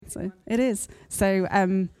So it is. So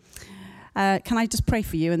can I just pray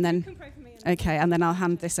for you and then? You can pray for me. Okay, and then I'll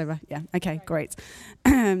hand this over. Yeah, okay, great.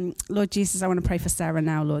 Lord Jesus, I want to pray for Sarah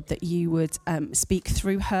now, Lord, that you would speak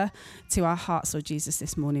through her to our hearts, Lord Jesus,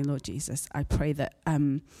 this morning, Lord Jesus. I pray that,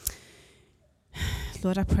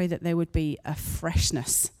 Lord, I pray that there would be a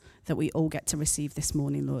freshness that we all get to receive this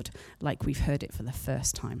morning, Lord, like we've heard it for the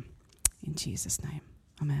first time. In Jesus' name,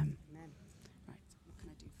 amen. Right, what can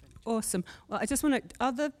I do for you? Awesome. Well, I just want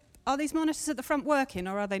to, are these monitors at the front working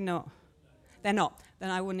or are they not? They're not.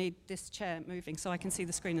 Then I will need this chair moving so I can see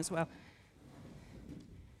the screen as well.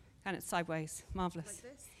 And it's sideways. Marvellous.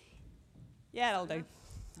 Like this? Yeah, that'll do.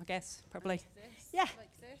 I guess, probably. Like this? Yeah.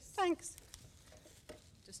 Like this? Thanks.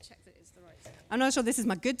 Just check that it's the right side. I'm not sure this is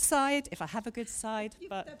my good side, if I have a good side,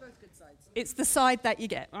 but They're both good sides. it's the side that you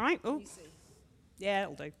get, all right? Oh, You see. yeah,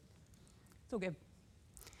 it'll do. It's all good.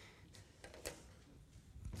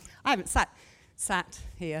 I haven't sat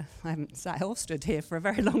here. I haven't sat or stood here for a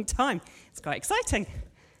very long time. It's quite exciting.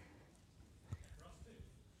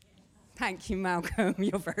 Thank you, Malcolm.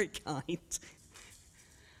 You're very kind.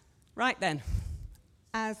 Right then,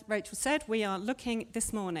 as Rachel said, we are looking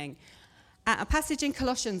this morning at a passage in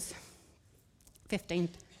Colossians 15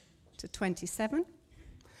 to 27.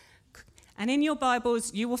 And in your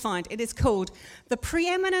Bibles, you will find it is called The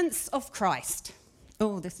Preeminence of Christ.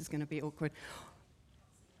 Oh, this is going to be awkward.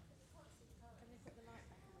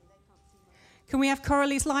 Can we have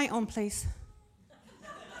Coralie's light on, please?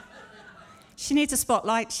 She needs a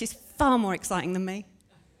spotlight. She's far more exciting than me.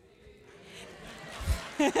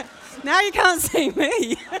 Now you can't see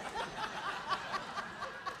me.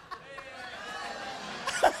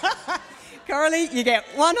 Coralie, you get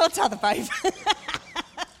one or t'other, babe.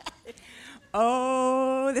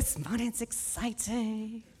 Oh, this morning's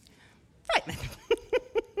exciting. Right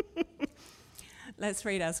then. Let's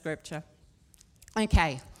read our scripture.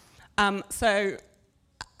 Okay. So,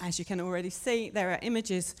 as you can already see, there are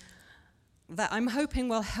images that I'm hoping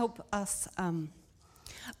will help us,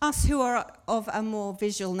 us who are of a more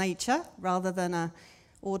visual nature rather than a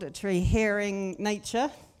auditory hearing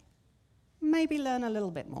nature, maybe learn a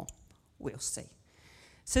little bit more. We'll see.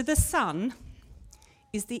 So the sun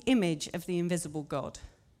is the image of the invisible God,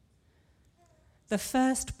 the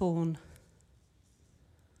firstborn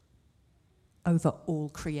over all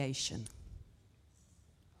creation.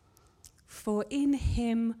 For in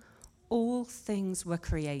him all things were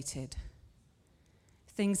created,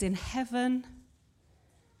 things in heaven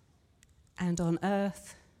and on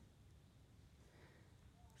earth,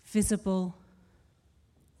 visible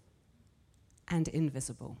and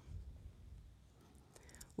invisible,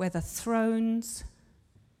 whether thrones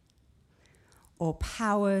or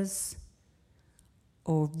powers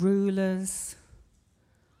or rulers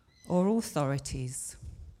or authorities.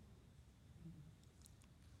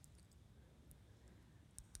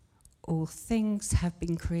 All things have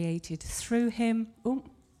been created through him,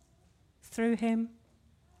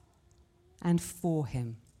 and for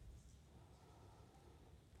him.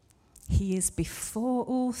 He is before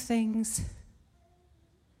all things,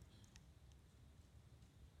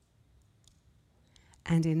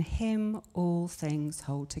 and in him all things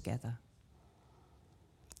hold together.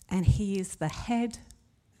 And he is the head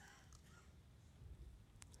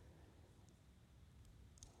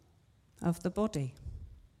of the body,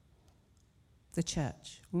 the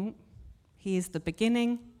church. He is the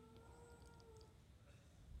beginning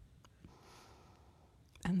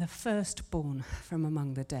and the firstborn from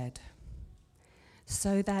among the dead,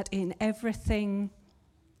 so that in everything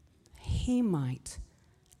he might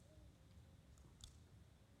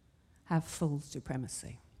have full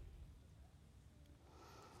supremacy.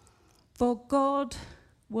 For God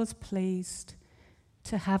was pleased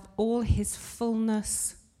to have all his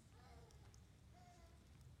fullness,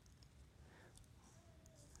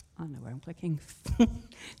 I know where I'm clicking,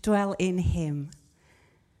 dwell in him,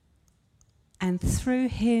 and through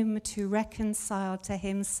him to reconcile to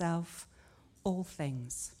himself all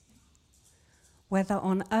things, whether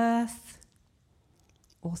on earth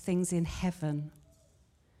or things in heaven,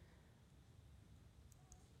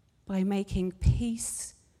 by making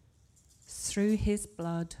peace through his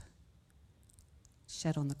blood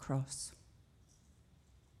shed on the cross.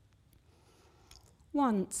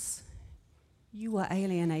 Once you were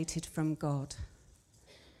alienated from God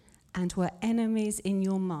and were enemies in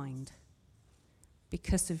your mind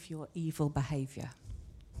because of your evil behavior.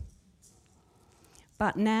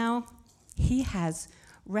 But now he has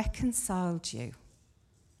reconciled you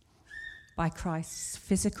by Christ's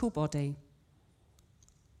physical body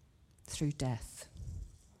through death,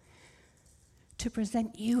 to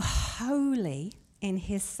present you holy in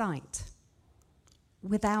his sight,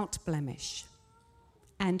 without blemish,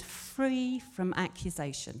 and free from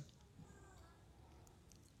accusation.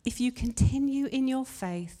 If you continue in your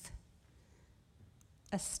faith,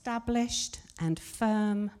 established and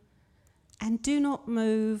firm, and do not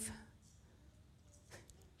move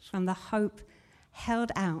from the hope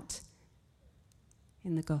held out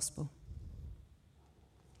in the gospel.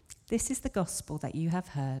 This is the gospel that you have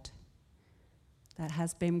heard, that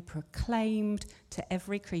has been proclaimed to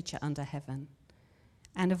every creature under heaven,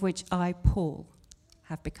 and of which I, Paul,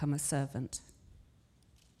 have become a servant.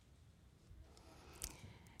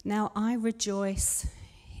 Now I rejoice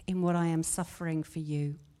in what I am suffering for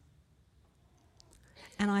you,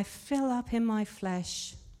 and I fill up in my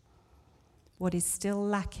flesh what is still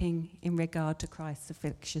lacking in regard to Christ's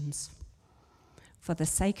afflictions, for the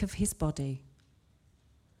sake of his body,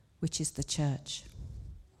 which is the church.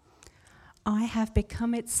 I have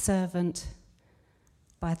become its servant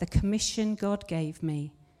by the commission God gave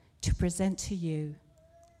me to present to you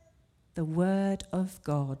the word of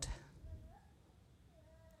God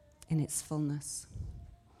in its fullness.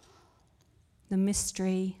 The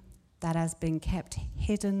mystery that has been kept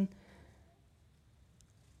hidden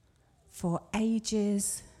for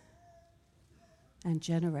ages and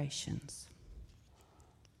generations,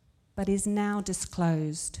 but is now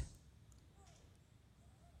disclosed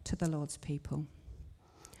to the Lord's people.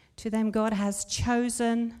 To them God has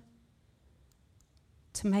chosen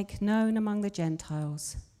to make known among the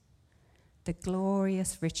Gentiles the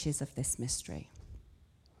glorious riches of this mystery,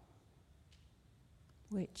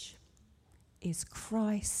 which is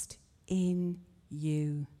Christ in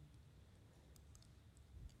you,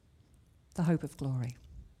 the hope of glory.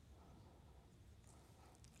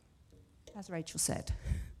 As Rachel said,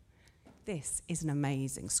 this is an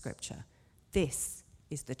amazing scripture. This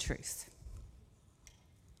is the truth.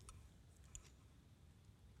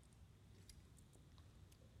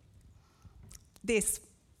 This,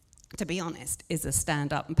 to be honest, is a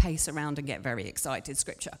stand up and pace around and get very excited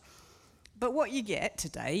scripture. But what you get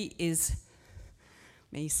today is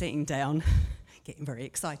me sitting down, getting very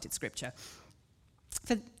excited scripture.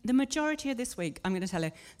 For the majority of this week, I'm going to tell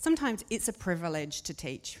you, sometimes it's a privilege to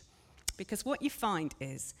teach, because what you find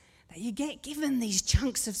is that you get given these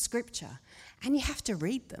chunks of scripture and you have to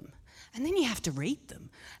read them, and then you have to read them,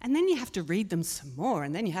 and then you have to read them some more,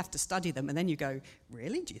 and then you have to study them, and then you go,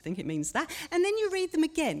 really? Do you think it means that? And then you read them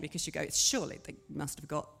again, because you go, surely they must have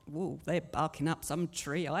got, whoa, they're barking up some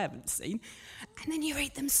tree I haven't seen. And then you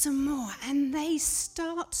read them some more, and they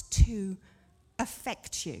start to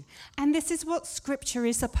affect you. And this is what scripture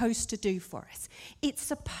is supposed to do for us. It's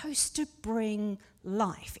supposed to bring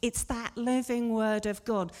life. It's that living word of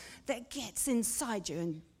God that gets inside you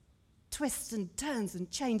and twists and turns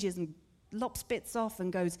and changes and lops bits off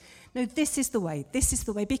and goes, no, this is the way,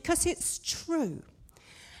 because it's true.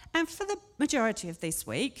 And for the majority of this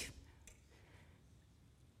week,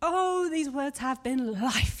 these words have been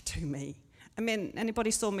life to me. I mean,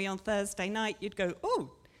 anybody saw me on Thursday night, you'd go,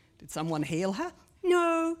 oh, did someone heal her?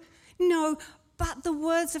 No, but the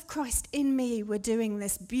words of Christ in me were doing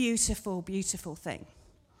this beautiful, beautiful thing.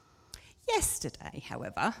 Yesterday,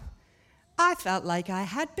 however, I felt like I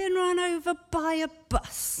had been run over by a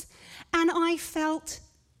bus, and I felt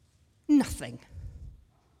nothing,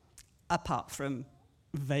 apart from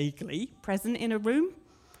vaguely present in a room.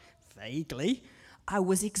 Vaguely. I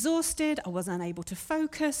was exhausted, I was unable to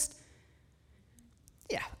focus.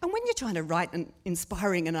 Yeah, and when you're trying to write an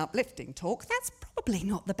inspiring and uplifting talk, that's probably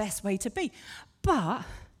not the best way to be. But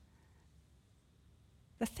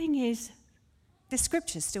the thing is, the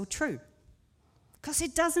scripture's still true. Because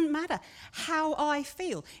it doesn't matter how I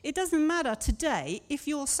feel. It doesn't matter today if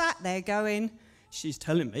you're sat there going, she's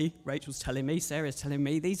telling me, Rachel's telling me, Sarah's telling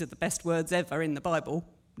me, these are the best words ever in the Bible,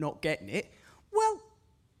 not getting it. Well,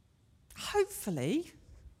 hopefully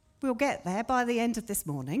we'll get there by the end of this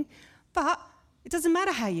morning. But it doesn't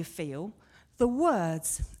matter how you feel, the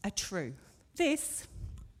words are true. This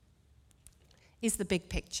is the big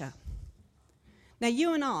picture. Now,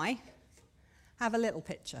 you and I have a little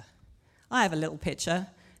picture. I have a little picture.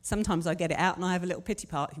 Sometimes I get it out and I have a little pity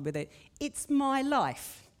party with it. It's my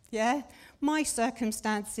life, yeah? My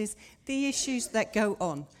circumstances, the issues that go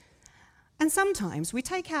on. And sometimes we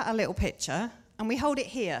take out a little picture and we hold it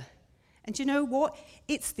here. And you know what?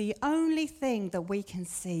 It's the only thing that we can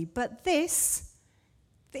see. But this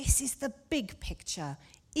is the big picture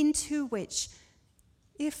into which,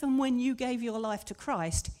 if and when you gave your life to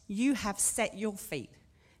Christ, you have set your feet.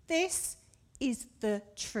 This is the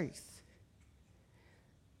truth.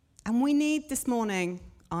 And we need this morning,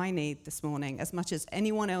 I need this morning, as much as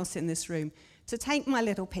anyone else in this room, to take my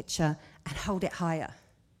little picture and hold it higher.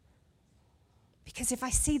 Because if I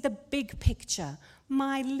see the big picture,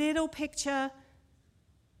 my little picture,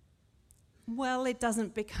 well, it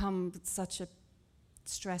doesn't become such a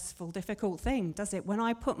stressful, difficult thing, does it? When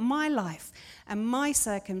I put my life and my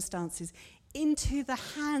circumstances into the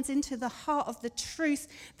hands, into the heart of the truth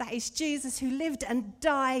that is Jesus, who lived and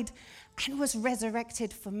died and was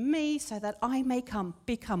resurrected for me so that I may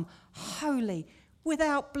become holy,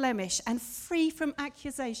 without blemish and free from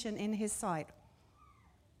accusation in his sight,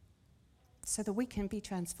 so that we can be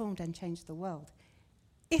transformed and change the world.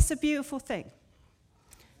 It's a beautiful thing.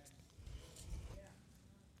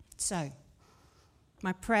 So,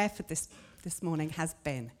 my prayer for this morning has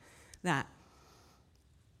been that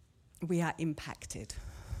we are impacted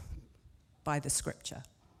by the scripture.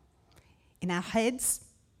 In our heads,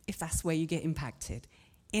 if that's where you get impacted.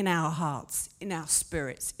 In our hearts, in our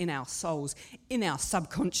spirits, in our souls, in our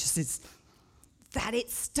subconsciouses. That it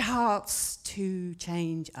starts to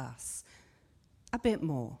change us a bit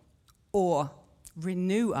more. Or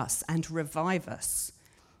renew us and revive us.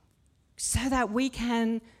 So that we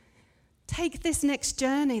can take this next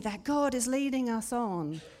journey that God is leading us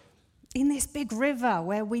on. In this big river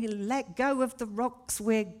where we let go of the rocks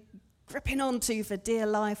we're gripping onto for dear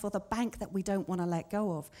life, or the bank that we don't want to let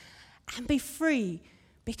go of, and be free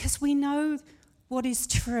because we know what is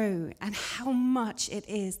true and how much it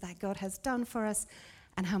is that God has done for us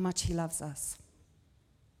and how much he loves us.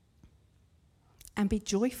 And be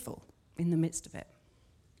joyful in the midst of it.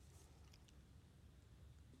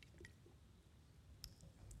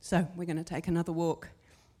 So we're going to take another walk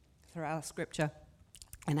through our scripture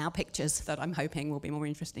and our pictures that I'm hoping will be more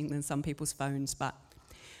interesting than some people's phones, but,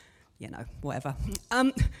 whatever.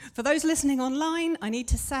 For those listening online, I need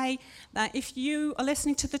to say that if you are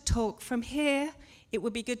listening to the talk from here, it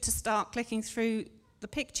would be good to start clicking through the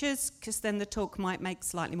pictures, because then the talk might make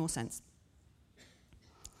slightly more sense.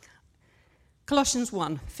 Colossians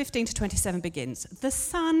 1:15-27 begins. The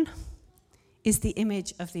Son is the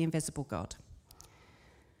image of the invisible God.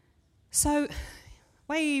 So,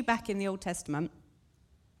 way back in the Old Testament,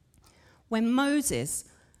 when Moses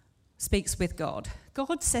speaks with God,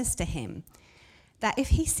 God says to him that if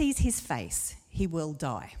he sees his face, he will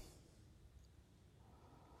die.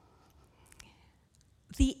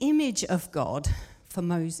 The image of God for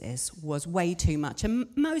Moses was way too much. And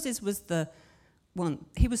Moses was the one,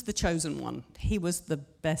 he was the chosen one. He was the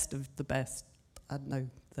best of the best. I don't know,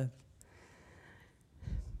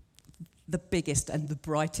 the biggest and the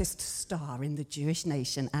brightest star in the Jewish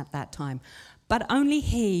nation at that time. But only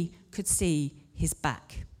he could see his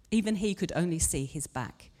back. Even he could only see his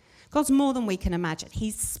back. God's more than we can imagine.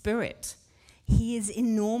 He's spirit. He is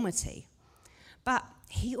enormity. But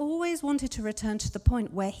he always wanted to return to the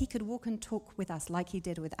point where he could walk and talk with us like he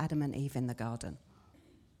did with Adam and Eve in the garden.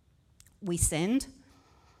 We sinned,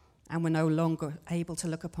 and we're no longer able to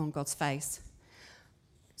look upon God's face.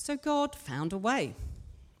 So God found a way.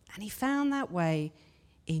 And he found that way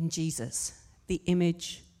in Jesus, the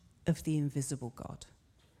image of the invisible God.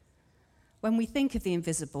 When we think of the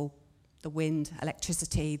invisible, the wind,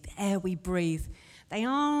 electricity, the air we breathe, they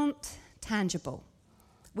aren't tangible.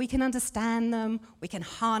 We can understand them, we can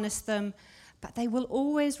harness them, but they will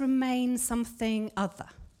always remain something other.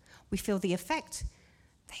 We feel the effect.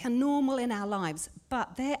 They are normal in our lives,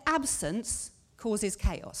 but their absence causes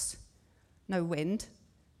chaos. No wind.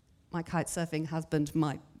 My kite surfing husband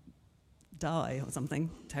might die or something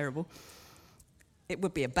terrible. It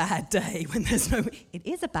would be a bad day when there's no... It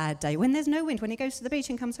is a bad day when there's no wind. When he goes to the beach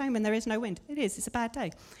and comes home and there is no wind. It's a bad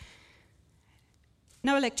day.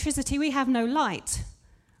 No electricity, we have no light.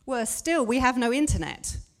 Worse still, we have no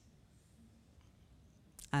internet.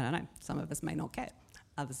 I don't know, some of us may not care.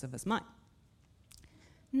 Others of us might.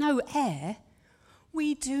 No air,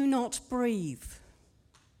 we do not breathe.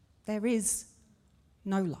 There is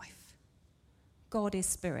no life. God is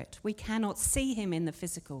spirit. We cannot see him in the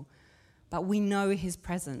physical, but we know his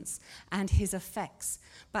presence and his effects.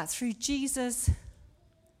 But through Jesus,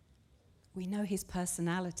 we know his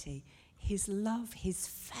personality, his love, his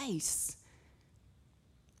face,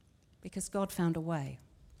 because God found a way.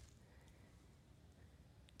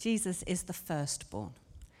 Jesus is the firstborn.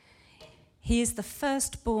 He is the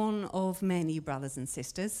firstborn of many brothers and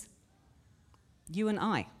sisters, you and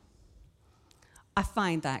I. I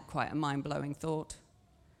find that quite a mind-blowing thought,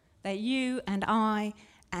 that you and I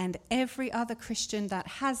and every other Christian that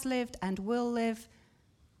has lived and will live,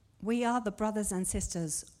 we are the brothers and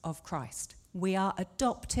sisters of Christ. We are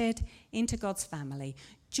adopted into God's family,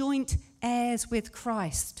 joint heirs with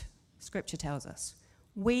Christ, Scripture tells us.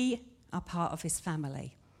 We are part of his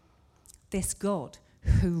family, this God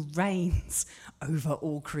who reigns over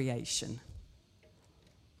all creation.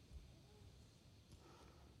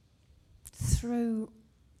 through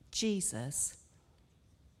Jesus,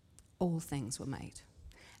 all things were made.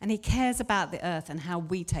 And he cares about the earth and how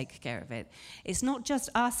we take care of it. It's not just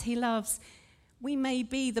us he loves. We may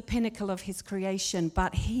be the pinnacle of his creation,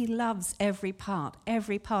 but he loves every part.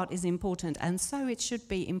 Every part is important, and so it should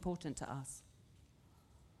be important to us.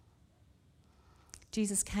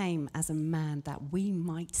 Jesus came as a man that we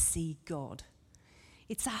might see God.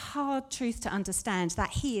 It's a hard truth to understand that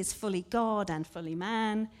he is fully God and fully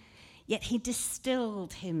man, yet he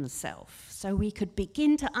distilled himself so we could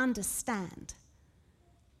begin to understand.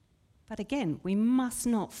 But again, we must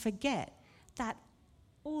not forget that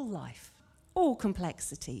all life, all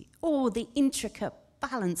complexity, all the intricate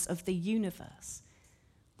balance of the universe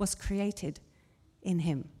was created in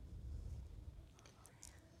him.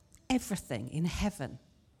 Everything in heaven,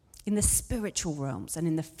 in the spiritual realms and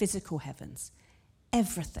in the physical heavens,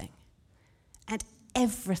 everything, and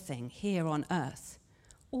everything here on earth,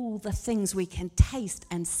 all the things we can taste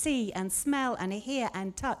and see and smell and hear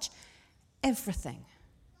and touch, everything.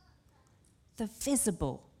 The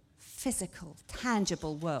visible, physical,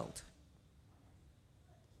 tangible world.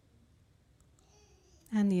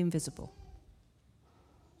 And the invisible.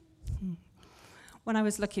 When I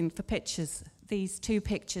was looking for pictures, these two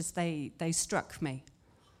pictures, they struck me.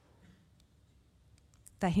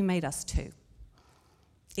 That he made us two.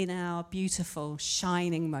 In our beautiful,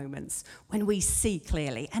 shining moments, when we see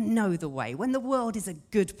clearly and know the way, when the world is a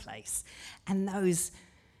good place, and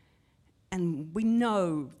we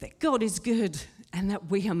know that God is good and that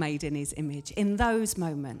we are made in his image, in those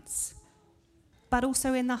moments, but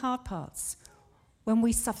also in the hard parts, when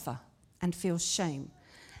we suffer and feel shame,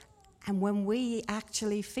 and when we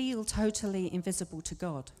actually feel totally invisible to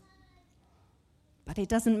God. But it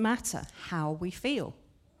doesn't matter how we feel.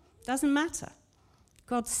 It doesn't matter.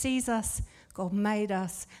 God sees us, God made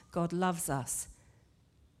us, God loves us.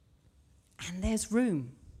 And there's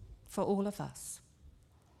room for all of us.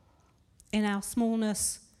 In our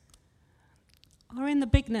smallness or in the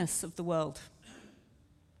bigness of the world.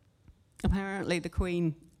 Apparently the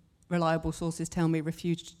Queen, reliable sources tell me,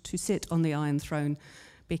 refused to sit on the Iron Throne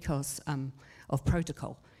because of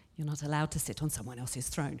protocol. You're not allowed to sit on someone else's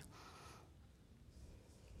throne.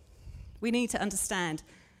 We need to understand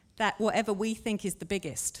that whatever we think is the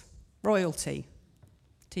biggest, royalty,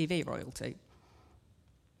 TV royalty,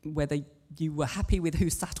 whether you were happy with who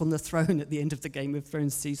sat on the throne at the end of the Game of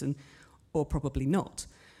Thrones season, or probably not,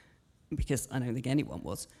 because I don't think anyone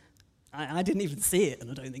was. I didn't even see it,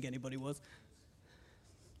 and I don't think anybody was.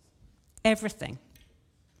 Everything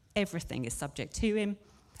is subject to him,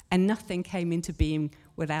 and nothing came into being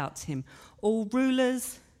without him. All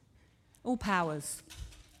rulers, all powers.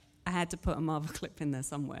 I had to put a Marvel clip in there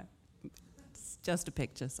somewhere. It's just a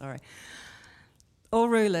picture, sorry. All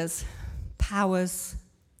rulers, powers,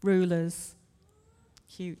 rulers,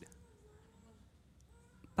 cute.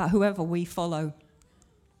 But whoever we follow,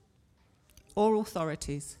 all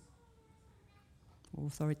authorities, or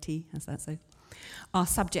authority, as that says, are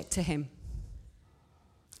subject to him.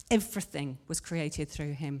 Everything was created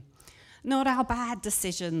through him. Not our bad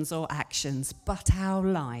decisions or actions, but our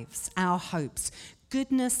lives, our hopes,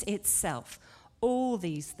 goodness itself. All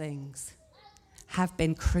these things have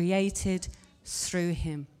been created through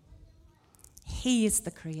him. He is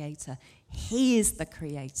the creator. He is the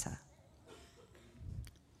creator.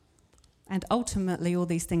 And ultimately, all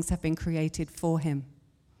these things have been created for him.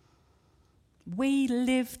 We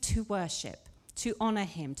live to worship, to honor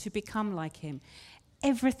him, to become like him.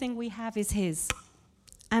 Everything we have is his.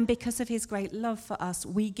 And because of his great love for us,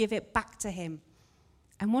 we give it back to him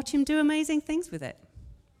and watch him do amazing things with it.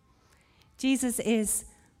 Jesus is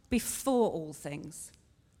before all things.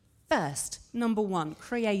 First, number one,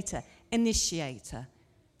 creator, initiator.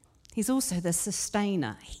 He's also the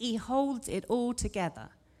sustainer. He holds it all together.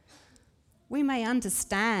 We may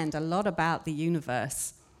understand a lot about the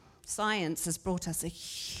universe. Science has brought us a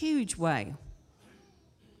huge way.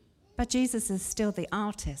 But Jesus is still the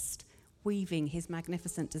artist, weaving his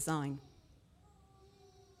magnificent design.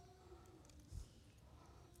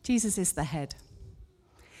 Jesus is the head.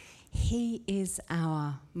 He is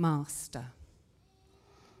our master.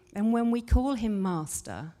 And when we call him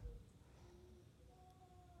master,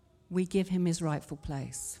 we give him his rightful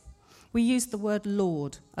place. We use the word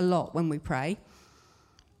Lord a lot when we pray.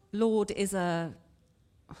 Lord is a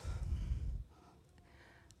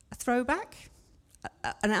throwback,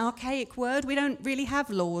 an archaic word. We don't really have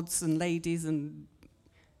lords and ladies, and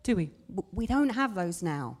do we? We don't have those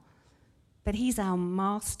now. But he's our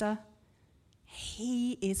master.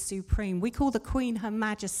 He is supreme. We call the Queen Her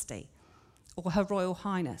Majesty or Her Royal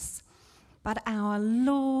Highness. But our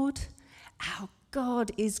Lord, our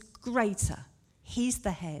God, is greater He's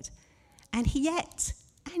the head. And yet,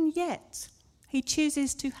 he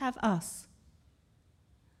chooses to have us.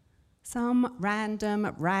 Some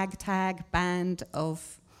random ragtag band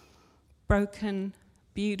of broken,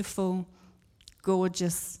 beautiful,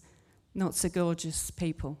 gorgeous, not so gorgeous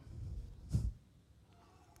people.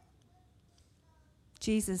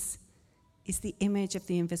 Jesus is the image of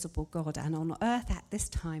the invisible God, and on earth at this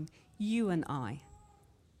time, you and I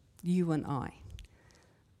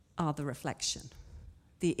are the reflection,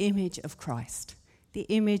 the image of Christ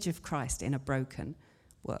in a broken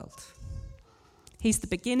world. He's the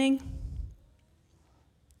beginning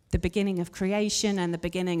of creation and the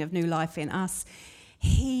beginning of new life in us.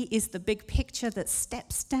 He is the big picture that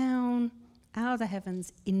steps down out of the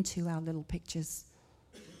heavens into our little pictures.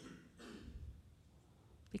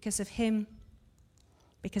 Because of him,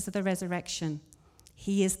 because of the resurrection,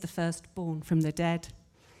 he is the firstborn from the dead.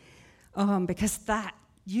 Because that,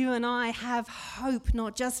 you and I have hope,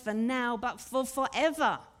 not just for now, but for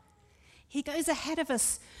forever. He goes ahead of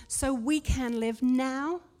us so we can live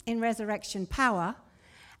now in resurrection power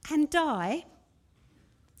and die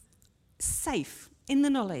safe in the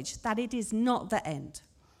knowledge that it is not the end.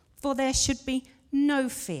 For there should be no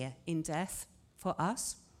fear in death for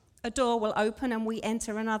us. A door will open and we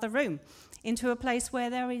enter another room into a place where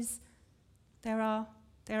there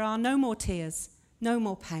are no more tears, no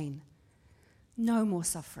more pain, no more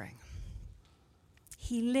suffering.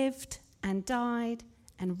 He lived and died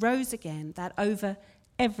and rose again, that over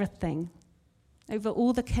everything, over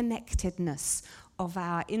all the connectedness of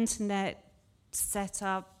our internet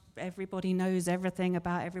setup, everybody knows everything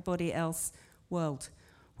about everybody else world,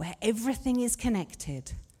 where everything is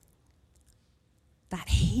connected, that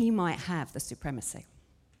he might have the supremacy.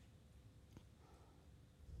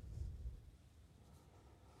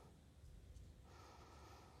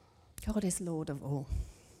 God is Lord of all.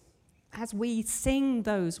 As we sing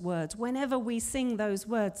those words, whenever we sing those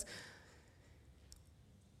words,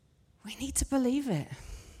 we need to believe it.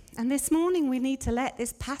 And this morning we need to let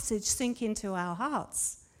this passage sink into our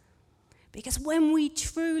hearts. Because when we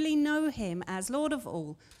truly know him as Lord of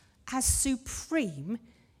all, as supreme,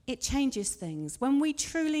 it changes things. When we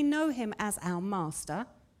truly know him as our master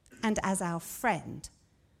and as our friend,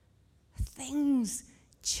 things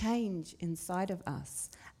change inside of us.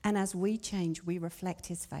 And as we change, we reflect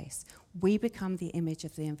his face. We become the image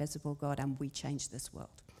of the invisible God and we change this world.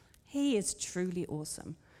 He is truly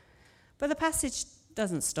awesome. But the passage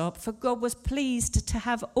doesn't stop, for God was pleased to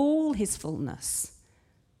have all his fullness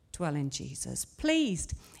dwell in Jesus.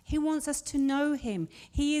 Pleased. He wants us to know him.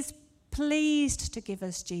 He is pleased to give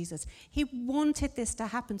us Jesus. He wanted this to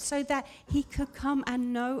happen so that he could come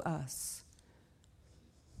and know us.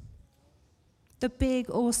 The big,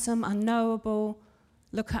 awesome, unknowable,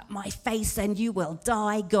 look at my face and you will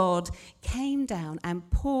die, God, came down and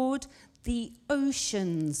poured the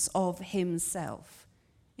oceans of himself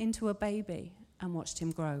into a baby and watched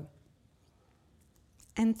him grow.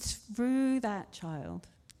 And through that child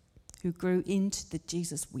who grew into the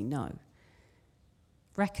Jesus we know,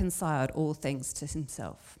 reconciled all things to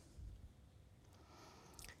himself.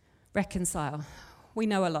 Reconcile. We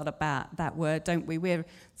know a lot about that word, don't we? We're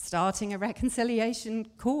starting a reconciliation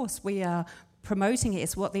course. We are promoting it.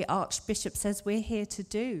 It's what the Archbishop says we're here to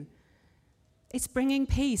do. It's bringing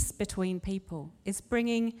peace between people. It's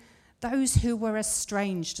bringing those who were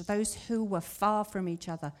estranged, those who were far from each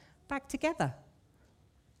other, back together.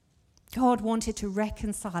 God wanted to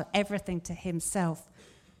reconcile everything to himself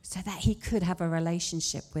so that he could have a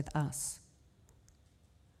relationship with us.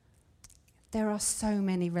 There are so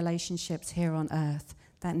many relationships here on earth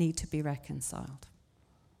that need to be reconciled.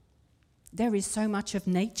 There is so much of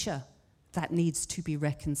nature that needs to be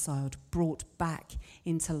reconciled, brought back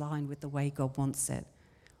into line with the way God wants it.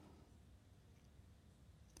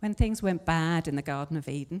 When things went bad in the Garden of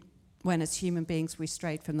Eden, when as human beings we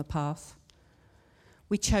strayed from the path,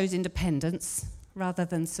 we chose independence rather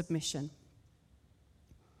than submission.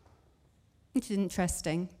 It's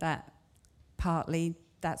interesting that partly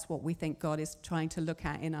that's what we think God is trying to look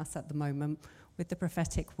at in us at the moment with the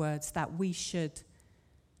prophetic words, that we should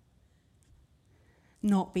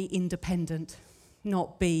not be independent,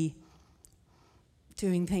 not be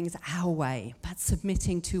doing things our way, but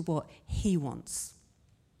submitting to what he wants.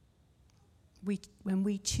 When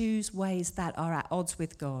we choose ways that are at odds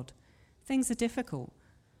with God, things are difficult.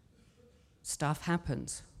 Stuff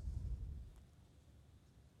happens.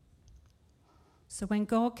 So when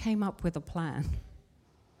God came up with a plan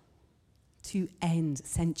to end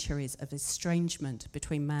centuries of estrangement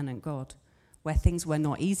between man and God, where things were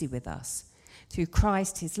not easy with us, through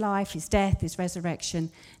Christ, his life, his death, his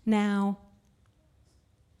resurrection, now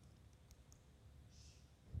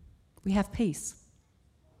We have peace.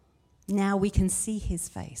 Now we can see his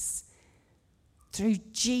face. Through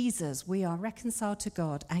Jesus, we are reconciled to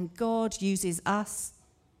God, and God uses us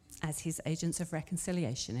as his agents of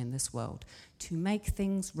reconciliation in this world to make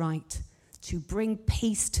things right, to bring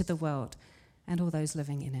peace to the world and all those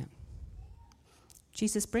living in it.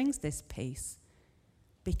 Jesus brings this peace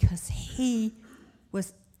because he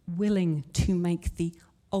was willing to make the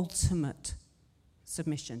ultimate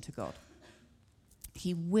submission to God.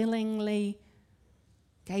 He willingly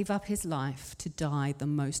gave up his life to die the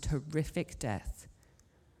most horrific death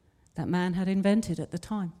that man had invented at the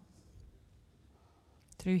time.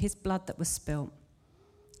 Through his blood that was spilt,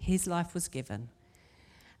 his life was given,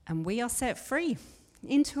 and we are set free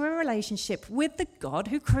into a relationship with the God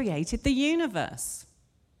who created the universe.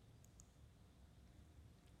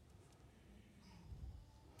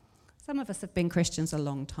 Some of us have been Christians a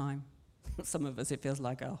long time. Some of us, it feels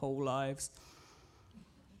like our whole lives.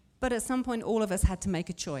 But at some point, all of us had to make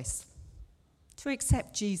a choice to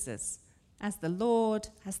accept Jesus as the Lord,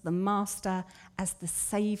 as the Master, as the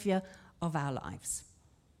Saviour of our lives.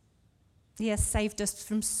 He has saved us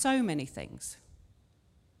from so many things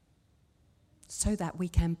so that we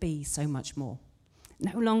can be so much more.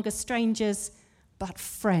 No longer strangers, but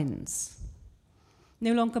friends.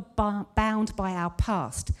 No longer bound by our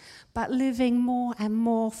past, but living more and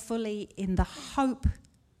more fully in the hope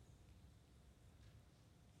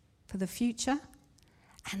for the future,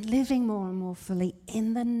 and living more and more fully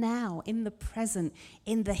in the now, in the present,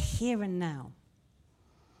 in the here and now.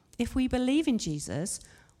 If we believe in Jesus,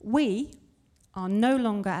 we are no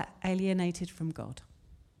longer alienated from God.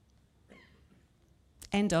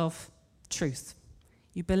 End of truth.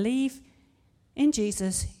 You believe in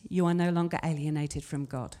Jesus, you are no longer alienated from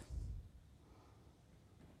God.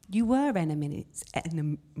 You were enemies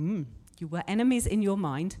in your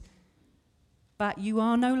mind, but you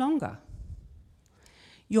are no longer.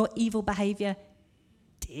 Your evil behavior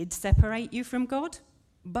did separate you from God,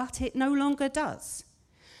 but it no longer does.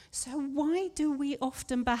 So why do we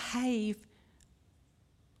often behave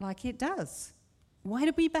like it does? Why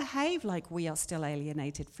do we behave like we are still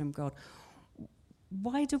alienated from God?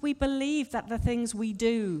 Why do we believe that the things we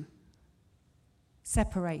do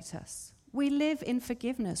separate us? We live in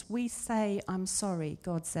forgiveness. We say, I'm sorry.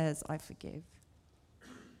 God says, I forgive.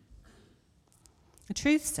 The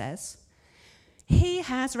truth says, he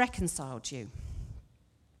has reconciled you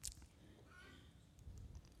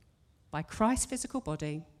by Christ's physical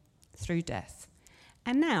body through death.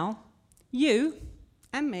 And now, you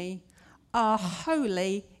and me are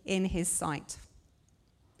holy in his sight.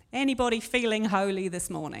 Anybody feeling holy this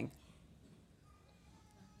morning?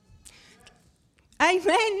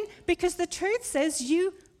 Amen, because the truth says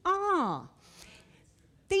you are.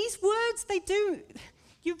 These words,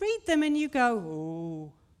 you read them and you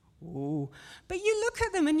go, oh. But you look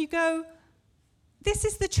at them and you go, this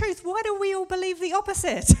is the truth. Why do we all believe the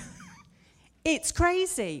opposite? It's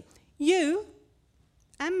crazy. You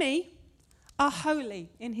and me are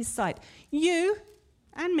holy in his sight. You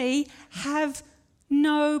and me have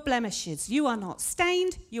no blemishes. You are not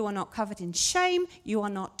stained. You are not covered in shame. You are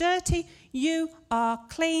not dirty. You are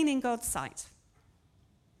clean in God's sight.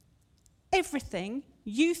 Everything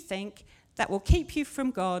you think that will keep you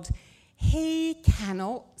from God, he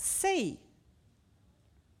cannot see.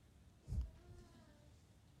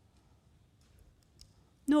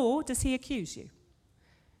 Nor does he accuse you.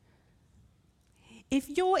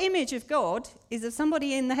 If your image of God is of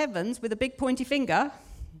somebody in the heavens with a big pointy finger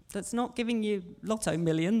that's not giving you lotto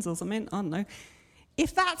millions or something, I don't know.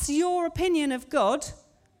 If that's your opinion of God,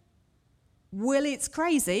 well, it's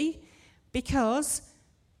crazy, because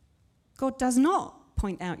God does not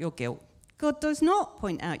point out your guilt. God does not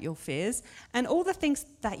point out your fears, and all the things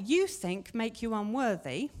that you think make you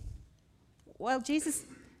unworthy. Well, Jesus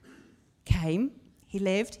came, he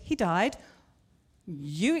lived, he died,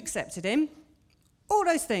 you accepted him, all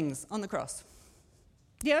those things on the cross.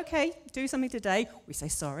 Yeah, okay, do something today. We say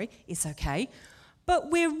sorry, it's okay.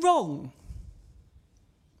 But we're wrong.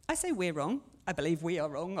 I say we're wrong. I believe we are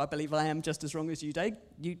wrong. I believe I am just as wrong as you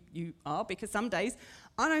are, because some days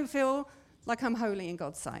I don't feel like I'm holy in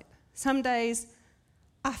God's sight. Some days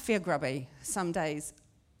I feel grubby. Some days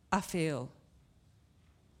I feel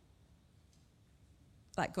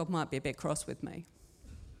like God might be a bit cross with me.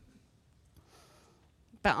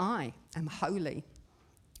 But I am holy,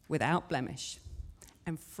 without blemish,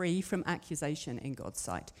 and free from accusation in God's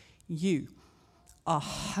sight. You are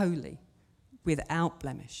holy, without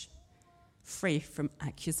blemish, free from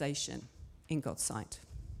accusation in God's sight.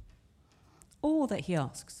 All that he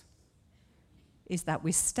asks is that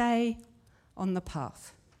we stay on the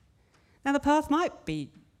path. Now, the path might be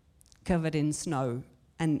covered in snow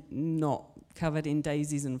and not covered in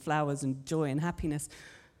daisies and flowers and joy and happiness.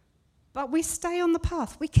 But we stay on the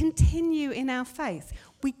path. We continue in our faith.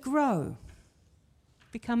 We grow,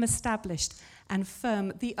 become established and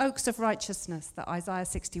firm. The oaks of righteousness that Isaiah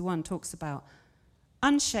 61 talks about.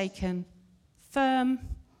 Unshaken, firm,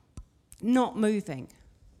 not moving.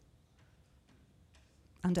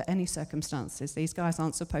 Under any circumstances, these guys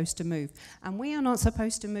aren't supposed to move. And we are not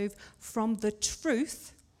supposed to move from the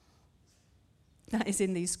truth that is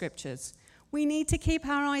in these scriptures. We need to keep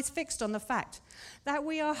our eyes fixed on the fact that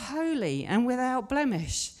we are holy and without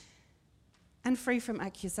blemish and free from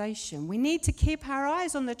accusation. We need to keep our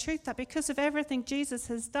eyes on the truth that because of everything Jesus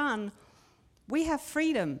has done, we have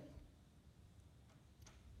freedom.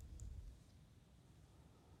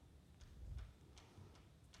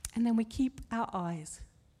 And then we keep our eyes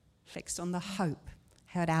fixed on the hope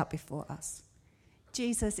held out before us.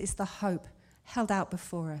 Jesus is the hope held out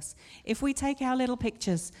before us. If we take our little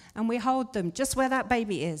pictures and we hold them just where that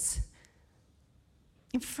baby is,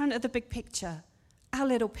 in front of the big picture, our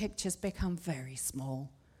little pictures become very small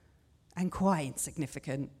and quite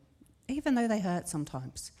insignificant, even though they hurt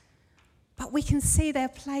sometimes. But we can see their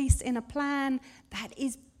place in a plan that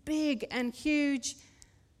is big and huge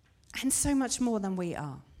and so much more than we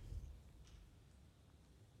are.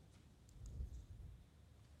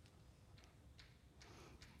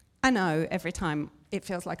 I know every time it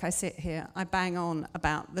feels like I sit here, I bang on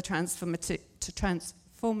about the transformative,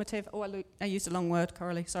 I used a long word,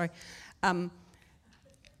 Coralie, sorry. The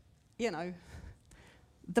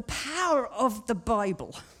power of the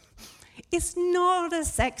Bible. It's not a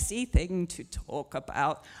sexy thing to talk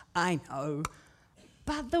about, I know.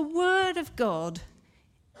 But the Word of God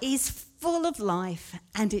is full of life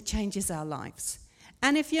and it changes our lives.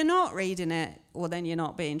 And if you're not reading it, well, then you're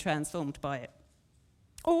not being transformed by it.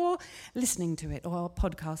 Or listening to it, or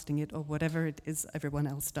podcasting it, or whatever it is everyone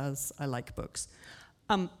else does. I like books.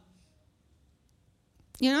 If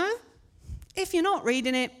you're not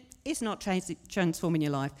reading it, it's not transforming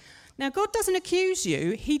your life. Now, God doesn't accuse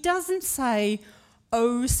you. He doesn't say,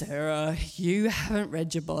 oh, Sarah, you haven't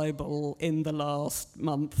read your Bible in the last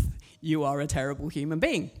month. You are a terrible human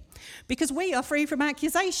being. Because we are free from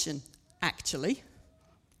accusation, actually.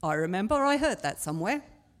 I remember I heard that somewhere.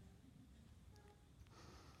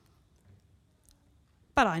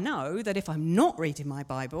 But I know that if I'm not reading my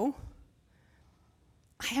Bible,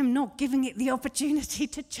 I am not giving it the opportunity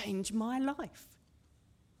to change my life.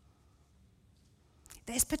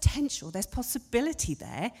 There's potential, there's possibility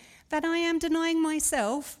there that I am denying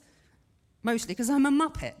myself, mostly because I'm a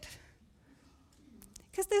muppet.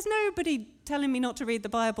 Because there's nobody telling me not to read the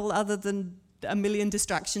Bible other than a million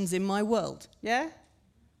distractions in my world, yeah?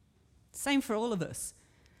 Same for all of us.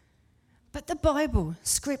 But the Bible,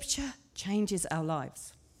 Scripture, changes our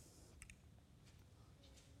lives.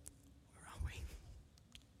 Where are we?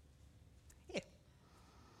 Here.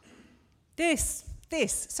 This.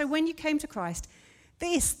 So when you came to Christ,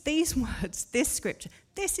 these words, this scripture,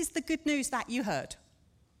 this is the good news that you heard.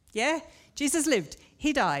 Yeah? Jesus lived.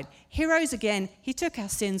 He died. He rose again. He took our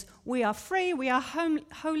sins. We are free. We are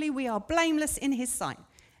holy. We are blameless in his sight.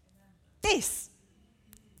 This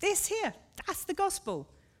here, that's the gospel.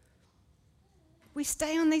 We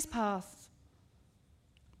stay on these paths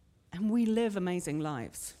and we live amazing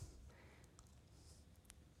lives.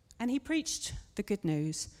 And he preached the good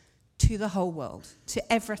news to the whole world, to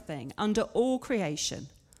everything, under all creation,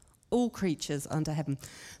 all creatures under heaven.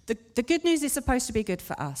 The good news is supposed to be good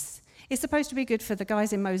for us. It's supposed to be good for the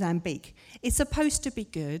guys in Mozambique. It's supposed to be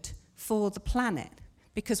good for the planet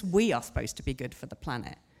because we are supposed to be good for the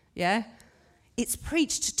planet. Yeah? It's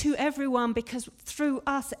preached to everyone because through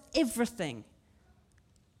us, everything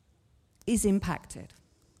is impacted.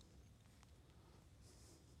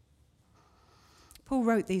 Paul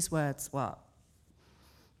wrote these words,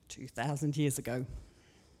 2,000 years ago.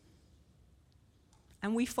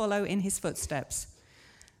 And we follow in his footsteps.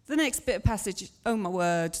 The next bit of passage, oh my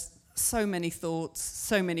word, so many thoughts,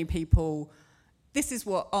 so many people. This is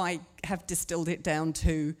what I have distilled it down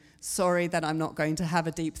to. Sorry that I'm not going to have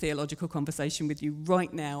a deep theological conversation with you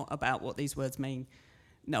right now about what these words mean.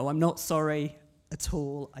 No, I'm not sorry at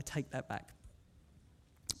all. I take that back.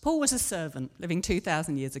 Paul was a servant living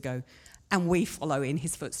 2,000 years ago, and we follow in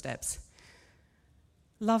his footsteps.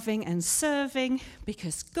 Loving and serving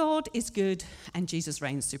because God is good and Jesus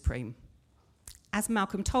reigns supreme. As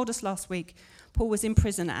Malcolm told us last week, Paul was in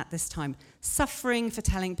prison at this time, suffering for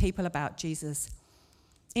telling people about Jesus.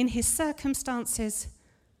 In his circumstances,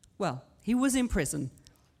 he was in prison.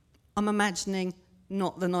 I'm imagining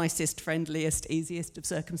not the nicest, friendliest, easiest of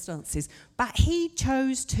circumstances, but he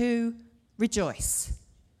chose to rejoice.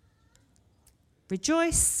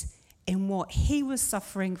 rejoice in what he was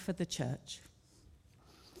suffering for the church.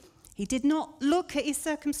 He did not look at his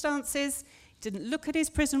circumstances, didn't look at his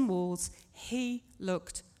prison walls, he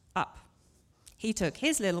looked up. He took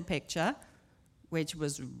his little picture, which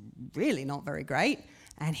was really not very great,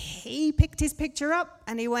 and he picked his picture up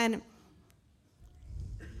and he went,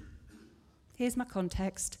 here's my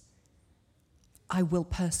context, I will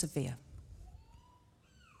persevere.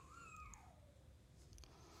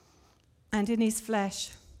 And in his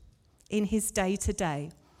flesh, in his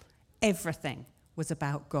day-to-day, everything was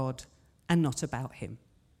about God and not about him.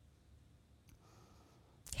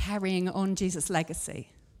 Carrying on Jesus' legacy,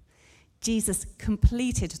 Jesus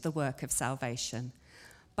completed the work of salvation,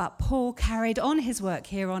 but Paul carried on his work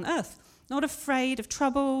here on earth, not afraid of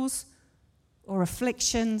troubles or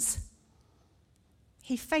afflictions.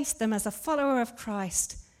 He faced them as a follower of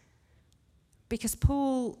Christ because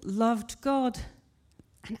Paul loved God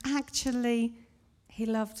and actually he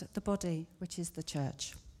loved the body, which is the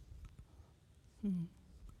church.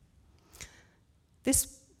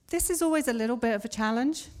 This is always a little bit of a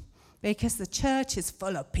challenge because the church is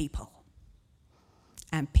full of people.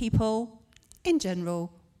 And people, in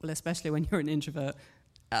general, well, especially when you're an introvert,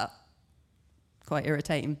 quite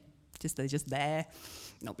irritating. They're just there,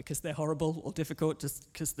 not because they're horrible or difficult,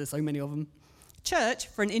 just because there's so many of them. Church,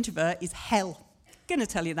 for an introvert, is hell. I'm going to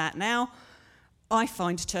tell you that now. I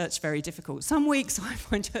find church very difficult. Some weeks I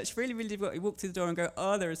find church really, really difficult. You walk through the door and go,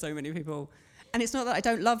 oh, there are so many people. And it's not that I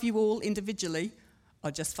don't love you all individually.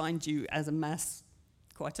 I just find you as a mass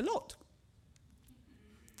quite a lot.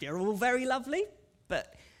 You're all very lovely,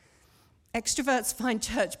 but extroverts find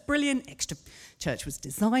church brilliant. Church was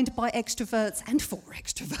designed by extroverts and for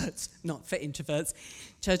extroverts, not for introverts.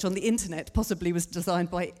 Church on the internet possibly was designed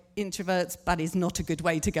by introverts, but is not a good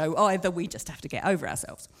way to go either. We just have to get over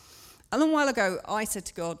ourselves. A long while ago, I said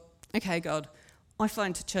to God, okay, God, I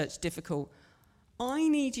find church difficult. I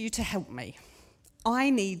need you to help me. I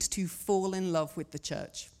need to fall in love with the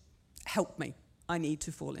church. Help me. I need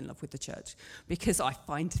to fall in love with the church because I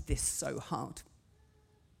find this so hard.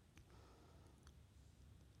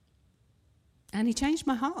 And he changed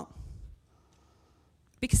my heart.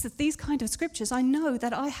 Because of these kind of scriptures, I know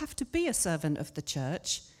that I have to be a servant of the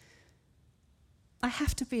church. I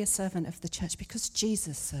have to be a servant of the church because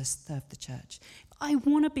Jesus served the church. If I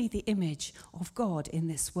want to be the image of God in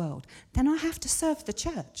this world, then I have to serve the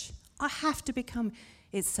church. I have to become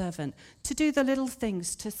its servant, to do the little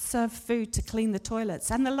things, to serve food, to clean the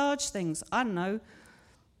toilets, and the large things, I don't know,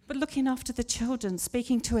 but looking after the children,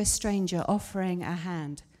 speaking to a stranger, offering a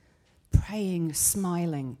hand, praying,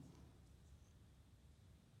 smiling.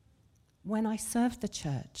 When I serve the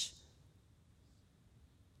church,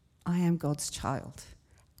 I am God's child,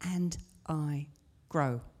 and I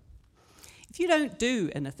grow. If you don't do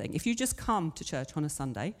anything, if you just come to church on a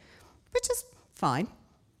Sunday, which is fine,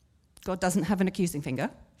 God doesn't have an accusing finger.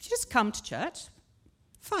 If you just come to church,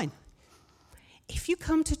 fine. If you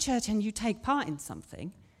come to church and you take part in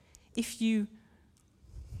something, if you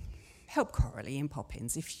help Coralie in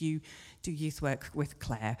Poppins, if you do youth work with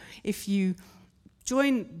Claire, if you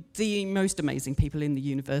join the most amazing people in the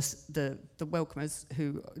universe, the welcomers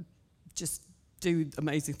who just do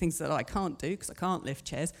amazing things that I can't do because I can't lift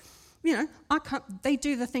chairs, they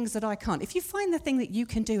do the things that I can't. If you find the thing that you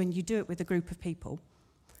can do and you do it with a group of people,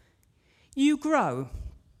 you grow.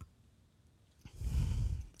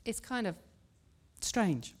 It's kind of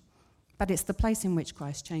strange, but it's the place in which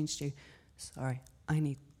Christ changed you. Sorry, I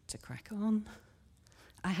need to crack on.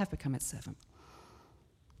 I have become its servant.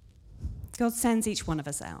 God sends each one of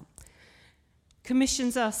us out,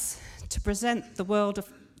 commissions us to present the world of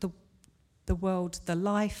the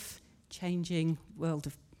life-changing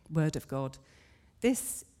word of God.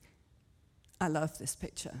 I love this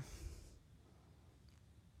picture.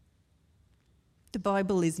 The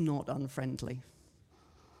Bible is not unfriendly.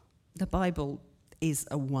 The Bible is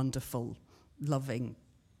a wonderful, loving,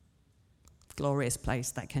 glorious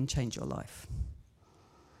place that can change your life.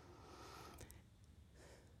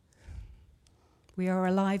 We are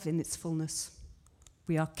alive in its fullness.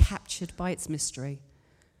 We are captured by its mystery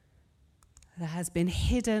that has been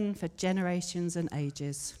hidden for generations and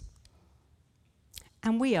ages.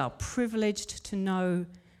 And we are privileged to know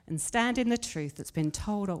and stand in the truth that's been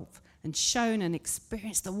told of and shown and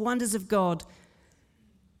experienced the wonders of God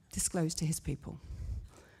disclosed to his people.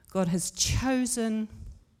 God has chosen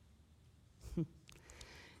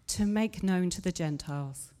to make known to the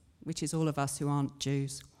Gentiles, which is all of us who aren't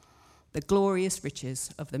Jews, the glorious riches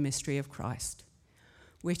of the mystery of Christ,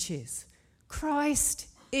 which is Christ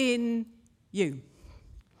in you.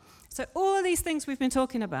 So all of these things we've been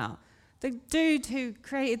talking about, The dude who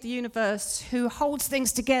created the universe, who holds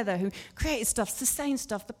things together, who created stuff, sustains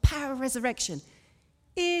stuff, the power of resurrection,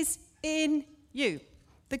 is in you.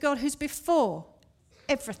 The God who's before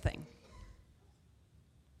everything.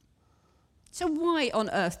 So why on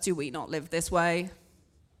earth do we not live this way?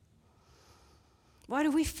 Why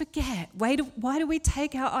do we forget? Why do we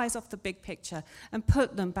take our eyes off the big picture and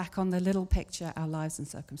put them back on the little picture, our lives and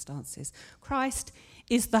circumstances? Christ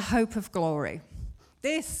is the hope of glory.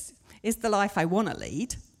 This is the life I want to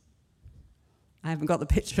lead. I haven't got the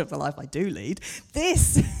picture of the life I do lead.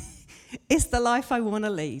 This is the life I want to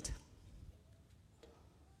lead.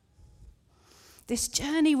 This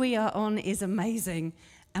journey we are on is amazing,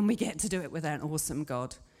 and we get to do it with an awesome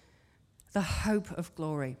God, the hope of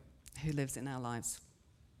glory who lives in our lives.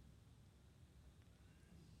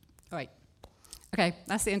 All right. Okay,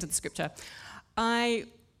 that's the end of the scripture. I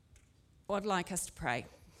would like us to pray.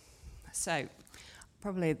 So,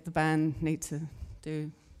 probably the band need to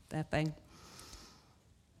do their thing.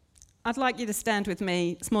 I'd like you to stand with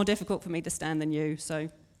me. It's more difficult for me to stand than you, so.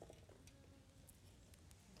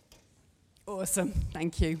 Awesome,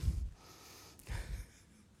 thank you.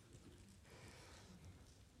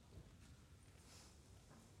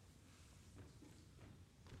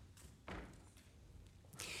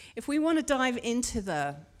 If we want to dive into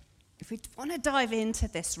this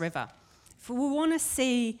river, if we want to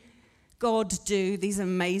see God do these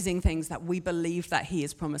amazing things that we believe that he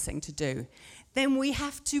is promising to do, then we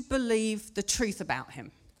have to believe the truth about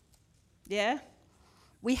him. Yeah?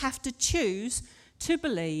 We have to choose to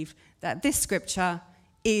believe that this scripture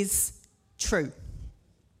is true.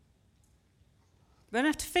 We don't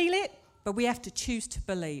have to feel it, but we have to choose to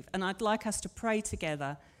believe. And I'd like us to pray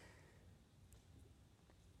together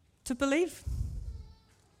to believe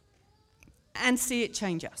and see it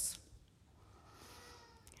change us.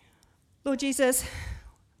 Lord Jesus,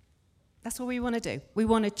 that's what we want to do. We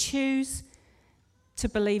want to choose to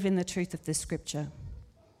believe in the truth of this scripture.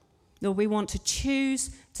 Lord, we want to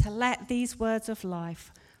choose to let these words of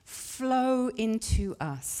life flow into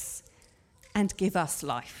us and give us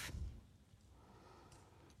life.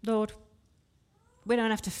 Lord, we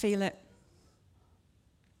don't have to feel it.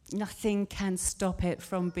 Nothing can stop it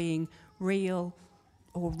from being real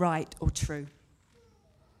or right or true.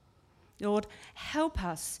 Lord, help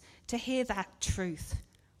us to hear that truth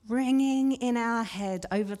ringing in our head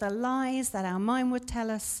over the lies that our mind would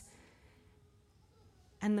tell us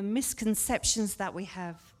and the misconceptions that we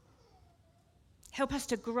have. Help us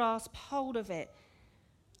to grasp hold of it.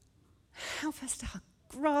 Help us to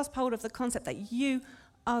grasp hold of the concept that you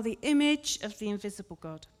are the image of the invisible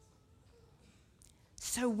God.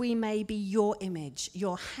 So we may be your image,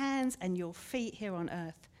 your hands and your feet here on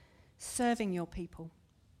earth, serving your people,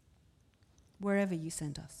 wherever you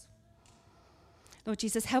send us. Lord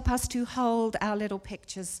Jesus, help us to hold our little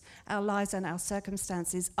pictures, our lives and our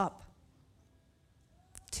circumstances up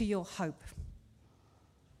to your hope,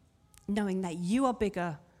 knowing that you are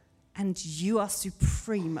bigger and you are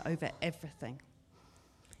supreme over everything.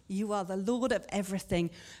 You are the Lord of everything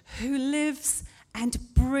who lives and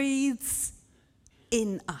breathes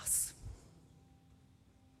in us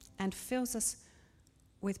and fills us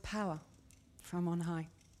with power from on high.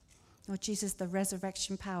 Lord Jesus, the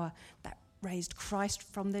resurrection power that raised Christ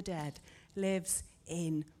from the dead lives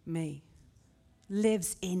in me,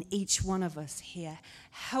 lives in each one of us here.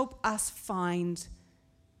 Help us find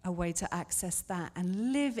a way to access that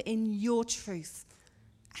and live in your truth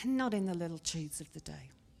and not in the little truths of the day.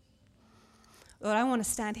 Lord, I want to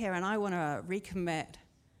stand here and I want to recommit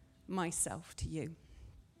myself to you,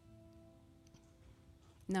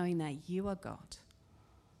 knowing that you are God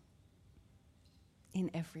in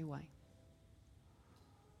every way.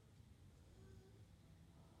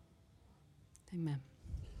 Amen.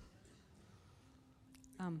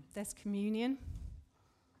 There's communion.